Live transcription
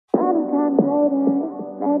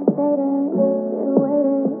meditating, still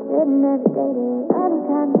waiting, should never dated. I'm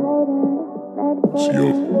contemplating, meditating,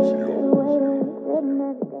 still waiting, should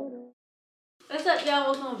never dated. What's up,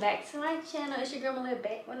 y'all? Welcome back to my channel. It's your girl Malay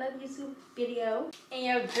back with another YouTube video. And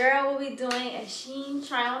your girl will be doing a Shein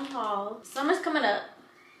try-on haul. Summer's coming up,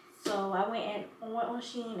 so I went on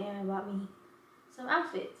Shein and bought me some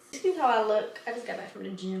outfits. This is how I look. I just got back from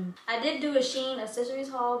the gym. I did do a Shein accessories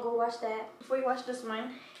haul. Go watch that before you watch this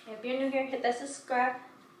one. And if you're new here, hit that subscribe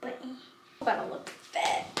button. Hope I don't look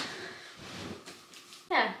fat.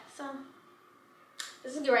 Yeah, so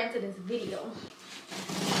let's get right into this video.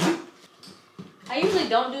 I usually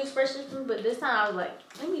don't do expressions, but this time I was like,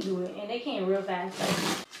 let me do it. And they came real fast. Like,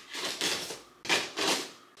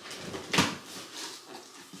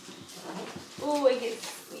 ooh, it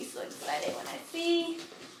gets me so excited when I see.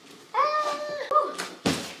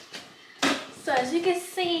 So as you can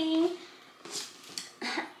see,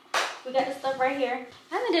 we got this stuff right here.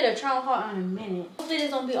 I haven't did a trial haul in a minute. Hopefully this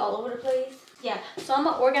don't be all over the place. Yeah, so I'm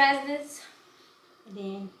gonna organize this and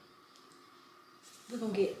then we're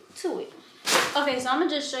gonna get to it. Okay, so I'm gonna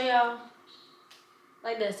just show y'all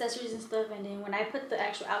like the accessories and stuff, and then when I put the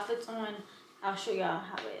actual outfits on, I'll show y'all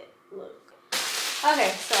how it look. Okay,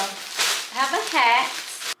 so I have a hat.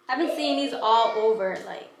 I've been seeing these all over.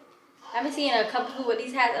 Like, I've been seeing a couple with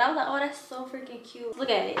these hats, and I was like, oh, that's so freaking cute. Look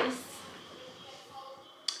at it. It's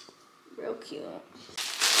real cute.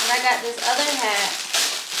 And I got this other hat.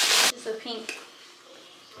 It's a pink.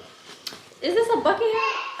 Is this a bucket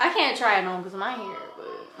hat? I can't try it on because my hair,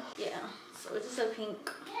 but yeah. So it's just a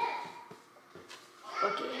pink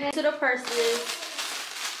bucket hat. To the purses,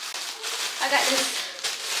 I got this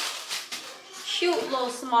cute little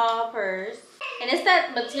small purse. And it's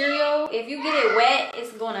that material, if you get it wet,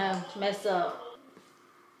 it's gonna mess up.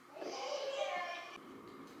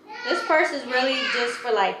 This purse is really just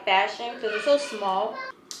for like fashion because it's so small.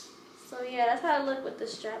 So yeah, that's how I look with the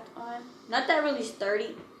strap on. Not that really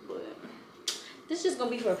sturdy, but this is just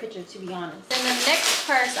gonna be for a picture, to be honest. Then the next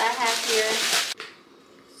purse I have here.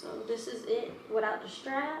 So this is it without the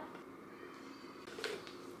strap.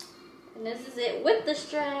 And this is it with the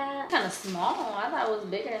strap. Kind of small. I thought it was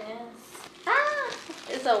bigger than this. Ah,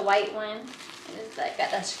 it's a white one, and it's like got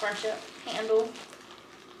that scrunch up handle.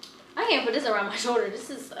 I can't put this around my shoulder. This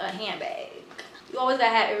is a handbag. You always gotta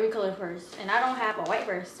have every color purse, and I don't have a white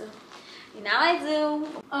purse, so now I do.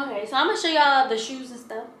 Okay, so I'm gonna show y'all the shoes and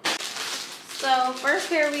stuff. So first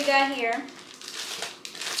pair we got here.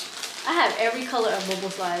 I have every color of bubble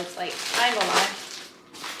slides. Like, I ain't gonna lie,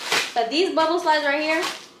 but these bubble slides right here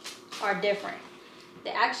are different.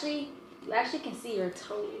 They actually, you actually can see your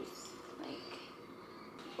toes.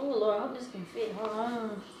 Oh Lord, I hope this can fit. Hold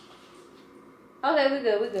on. Okay, we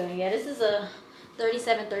good, we good. Yeah, this is a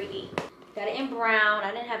 37-38. Got it in brown.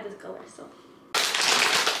 I didn't have this color, so.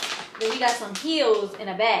 Then we got some heels in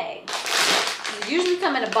a bag. These usually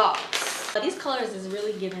come in a box. But these colors is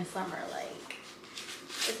really giving summer. Like,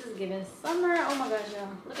 this is giving summer. Oh my gosh, y'all.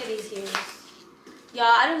 Look at these heels. Y'all,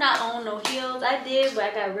 I do not own no heels. I did, but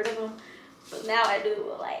I got rid of them. But now I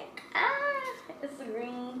do. Like, it's a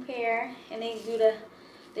green pair, and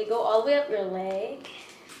they go all the way up your leg.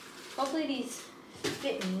 Hopefully these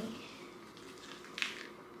fit me.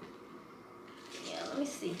 Yeah, let me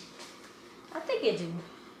see. I think it do.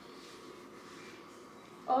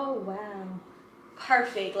 Oh wow.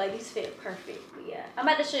 Perfect. Like, these fit perfect. But yeah, I'm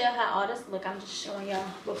about to show y'all how all this look. I'm just showing y'all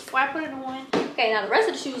before I put it on. Okay, now the rest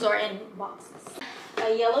of the shoes are in boxes.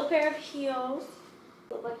 A yellow pair of heels.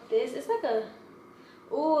 Look like this. It's like a,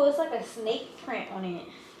 ooh, it's like a snake print on it.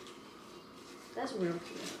 That's real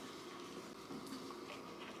cute.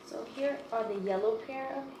 So here are the yellow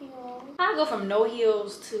pair of heels. I go from no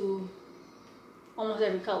heels to almost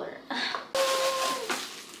every color.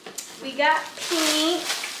 We got pink.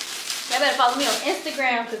 Y'all better follow me on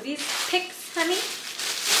Instagram because these pics, honey,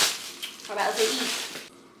 are about to eat.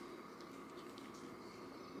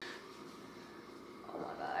 Oh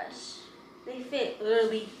my gosh. They fit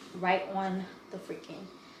literally right on the freaking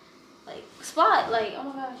like spot. Like, oh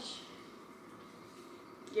my gosh.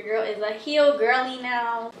 Your girl is a heel girly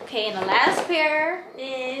now. Okay, and the last pair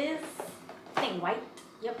is, I think, white.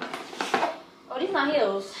 Yep. Oh, these are not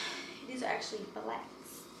heels. These are actually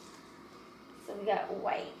flats. So we got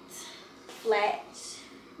white, flats.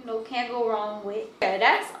 You know, can't go wrong with. Okay,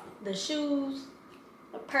 that's the shoes,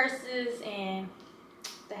 the purses, and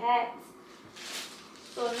the hats.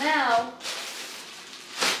 So now,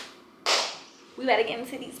 we gotta get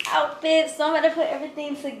into these outfits. So I'm gonna put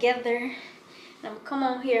everything together. I'm gonna come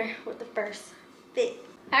on here with the first fit.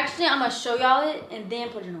 Actually, I'm gonna show y'all it and then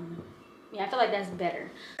put it on. Yeah, I feel like that's better.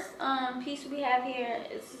 Piece we have here,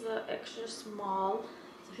 this is an extra small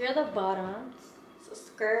So here are the bottoms. It's a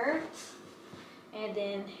skirt. And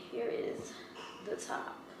then here is the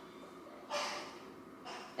top.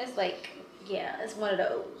 It's like, yeah, it's one of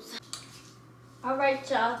those. Alright,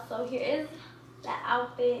 y'all. So here is the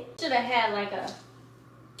outfit. Should have had like a,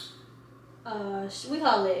 we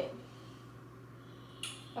call it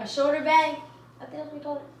a shoulder bag. I think that's what we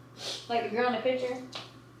call it. Like the girl in the picture.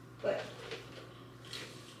 But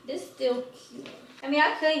this is still cute. I mean,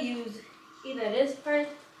 I could use either this purse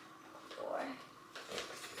or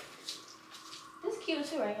this cute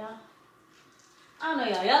too, right, y'all? I don't know,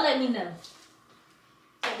 y'all. Y'all let me know.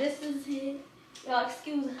 So this is it. Y'all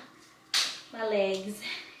excuse my legs.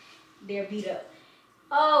 They're beat up.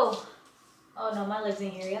 Oh no, my legs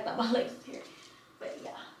in here. I thought my legs was here. But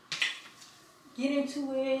yeah. Get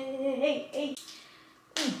into it. Hey.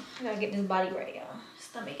 Ooh, I gotta get this body right, y'all.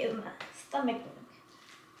 Stomach is my stomach.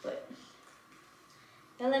 But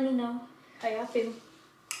y'all let me know how y'all feel.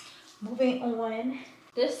 Moving on.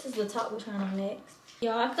 This is the top we're trying on next.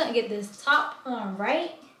 Y'all, I couldn't get this top on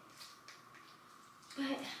right.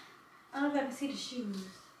 But I don't know if I can see the shoes.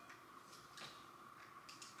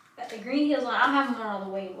 Got the green heels on. I don't have them on all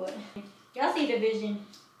the way, but y'all see the vision.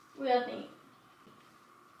 What y'all think?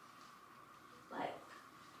 Like,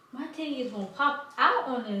 my titty is gonna pop out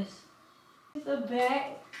on this. It's a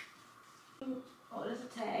bag. Oh, there's a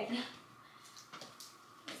tag.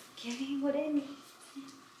 It's giving what it needs.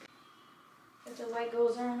 If the light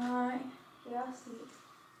goes on, y'all see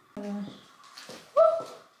it. Woo!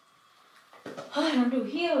 Oh, I don't do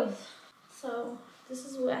heels. So this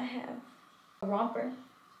is what I have. A romper.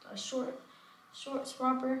 A shorts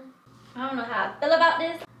romper. I don't know how I feel about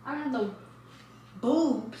this. I don't have no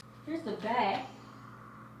boobs. Here's the back.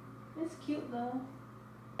 It's cute though.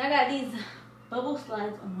 I got these bubble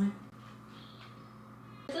slides on.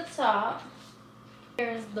 Here's the top.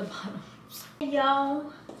 Here's the bottoms.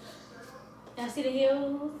 Y'all see the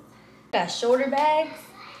heels? Got shoulder bags.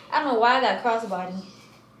 I don't know why I got crossbody.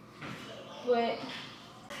 But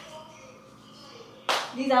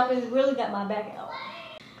these outfits really got my back out.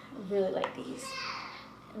 I really like these.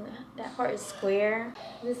 And that part is square.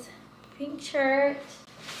 This pink shirt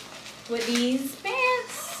with these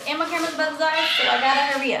pants. And my camera's about to die, so I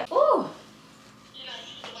gotta hurry up. Ooh.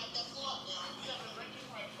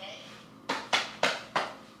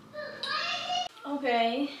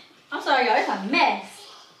 Okay. I'm sorry, y'all. It's a mess.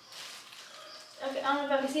 Okay, I don't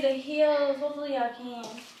know if I can see the heels. Hopefully y'all can.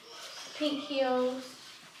 Pink heels.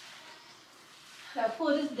 I gotta pull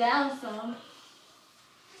this down some.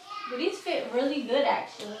 But these fit really good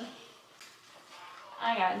actually.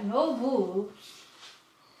 I got no boobs.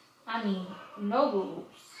 I mean, no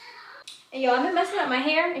boobs. And y'all, I've been messing up my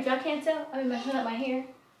hair. If y'all can't tell, I've been messing up my hair.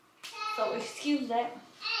 So excuse that.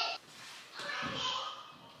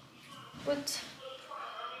 What?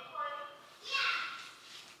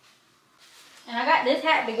 And I got this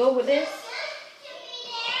hat to go with this.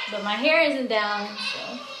 But my hair isn't down,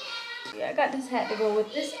 so yeah, I got this hat to go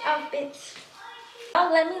with this outfit.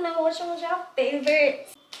 Y'all let me know which one was y'all favorite.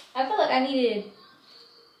 I feel like I needed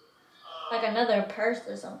like another purse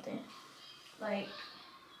or something. Like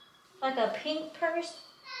a pink purse.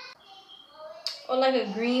 Or like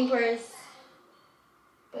a green purse.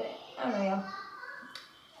 But I don't know, y'all.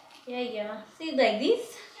 Yeah. See, like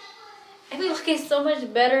these, I feel like it's so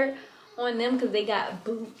much better on them because they got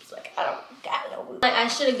boobs. Like, I don't got no boobs. Like, I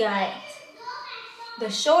should have got the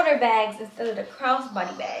shoulder bags instead of the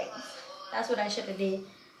crossbody bags. That's what I should have did.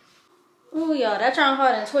 Ooh, y'all, that trying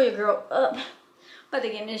hard and tore your girl up. About to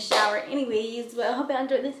get in this shower anyways. But I hope y'all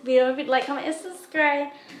enjoyed this video. If you'd like, comment, and subscribe.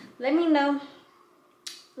 Let me know.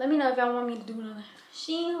 Let me know if y'all want me to do another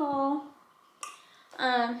Shein haul.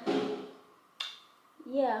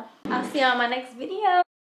 Yeah. I'll see y'all in my next video.